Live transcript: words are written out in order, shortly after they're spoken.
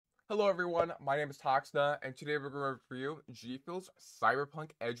Hello everyone, my name is Toxna, and today we're going to review Gfuel's Cyberpunk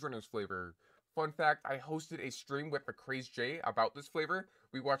EDGERUNNERS flavor. Fun fact, I hosted a stream with the Crazy J about this flavor.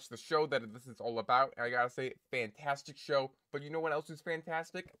 We watched the show that this is all about, and I gotta say, fantastic show. But you know what else is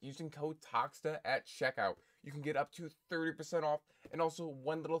fantastic? Using code TOXNA at checkout. You can get up to 30% off, and also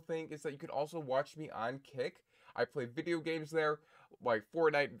one little thing is that you can also watch me on Kick. I play video games there, like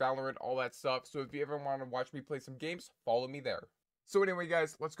Fortnite, Valorant, all that stuff, so if you ever want to watch me play some games, follow me there. So anyway,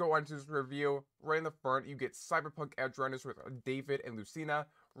 guys, let's go on to this review. Right in the front, you get Cyberpunk EDGERUNNERS with David and Lucina.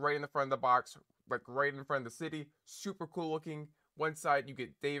 Right in the front of the box, like right in front of the city. Super cool looking. One side, you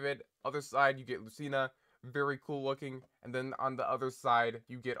get David. Other side, you get Lucina. Very cool looking. And then on the other side,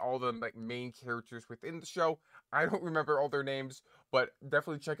 you get all the like main characters within the show. I don't remember all their names, but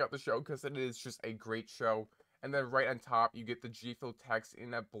definitely check out the show because it is just a great show. And then right on top, you get the Gfuel text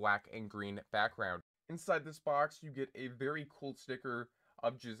in a black and green background. Inside this box, you get a very cool sticker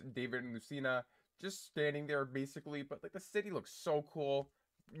of just David and Lucina just standing there basically, but like the city looks so cool.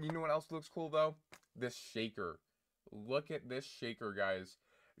 You know what else looks cool though? This shaker. Look at this shaker, guys.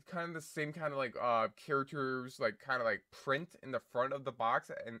 It's kind of the same kind of like characters, like kind of like print in the front of the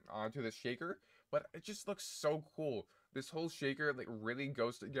box and onto the shaker, but it just looks so cool. This whole shaker like really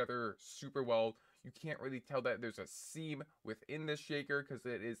goes together super well. You can't really tell that there's a seam within this shaker because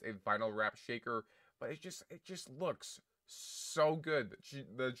it is a vinyl wrap shaker. But it just looks so good.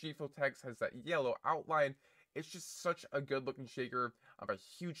 The Gfuel text has that yellow outline. It's just such a good looking shaker. I'm a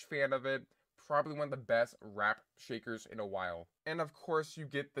huge fan of it. Probably one of the best wrap shakers in a while. And of course you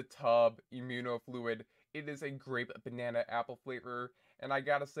get the tub Immuno fluid. It is a grape banana apple flavor. And I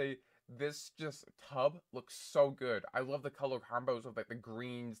gotta say, this just tub looks so good. I love the color combos of like the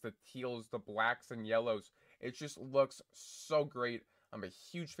greens, the teals, the blacks, and yellows. It just looks so great. I'm a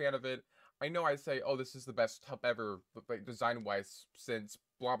huge fan of it. I know I say, oh, this is the best tub ever, like design-wise, since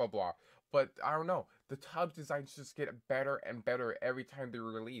blah blah blah. But I don't know. The tub designs just get better and better every time they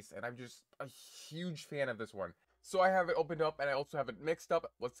release, and I'm just a huge fan of this one. So I have it opened up, and I also have it mixed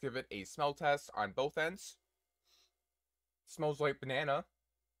up. Let's give it a smell test on both ends. Smells like banana.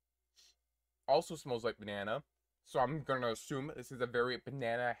 Also smells like banana. So I'm gonna assume this is a very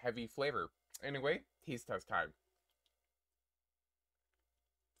banana-heavy flavor. Anyway, taste test time.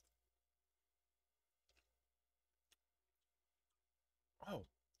 Oh,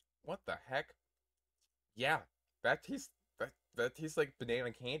 what the heck? Yeah, that tastes like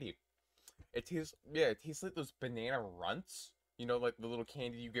banana candy. It tastes like those banana runts. You know, like the little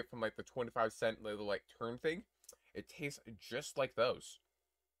candy you get from like the 25-cent little like turn thing. It tastes just like those.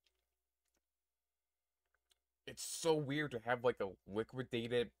 It's so weird to have like a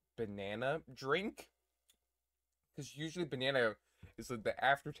liquidated banana drink. Because usually banana is like the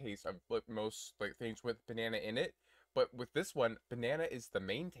aftertaste of like most like things with banana in it. But with this one, banana is the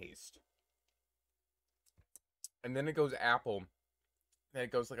main taste. And then it goes apple. And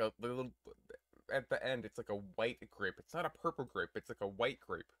it goes like a little, at the end, it's like a white grape. It's not a purple grape, it's like a white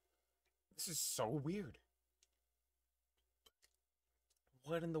grape. This is so weird.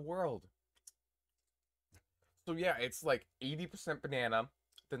 What in the world? So yeah, it's like 80% banana,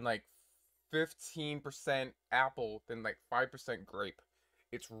 then like 15% apple, then like 5% grape.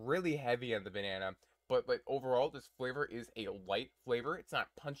 It's really heavy on the banana, but like overall, this flavor is a light flavor. It's not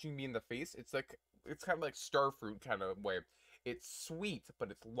punching me in the face. It's kind of like star fruit kind of way. It's sweet, but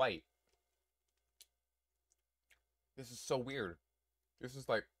it's light. This is so weird. This is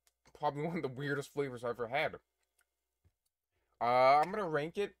like probably one of the weirdest flavors I've ever had. I'm gonna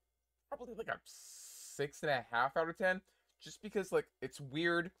rank it probably like a 6.5 out of 10, just because like it's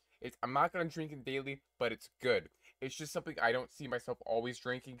weird. I'm not gonna drink it daily, but it's good. It's just something I don't see myself always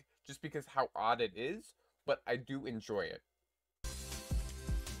drinking, just because how odd it is. But I do enjoy it.